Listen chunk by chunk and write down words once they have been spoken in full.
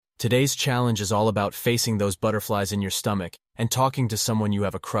Today's challenge is all about facing those butterflies in your stomach and talking to someone you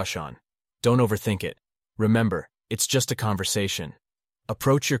have a crush on. Don't overthink it. Remember, it's just a conversation.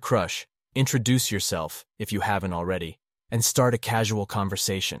 Approach your crush, introduce yourself, if you haven't already, and start a casual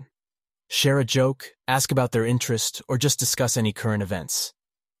conversation. Share a joke, ask about their interest, or just discuss any current events.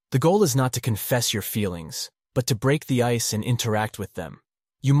 The goal is not to confess your feelings, but to break the ice and interact with them.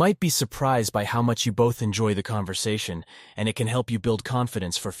 You might be surprised by how much you both enjoy the conversation, and it can help you build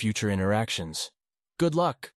confidence for future interactions. Good luck!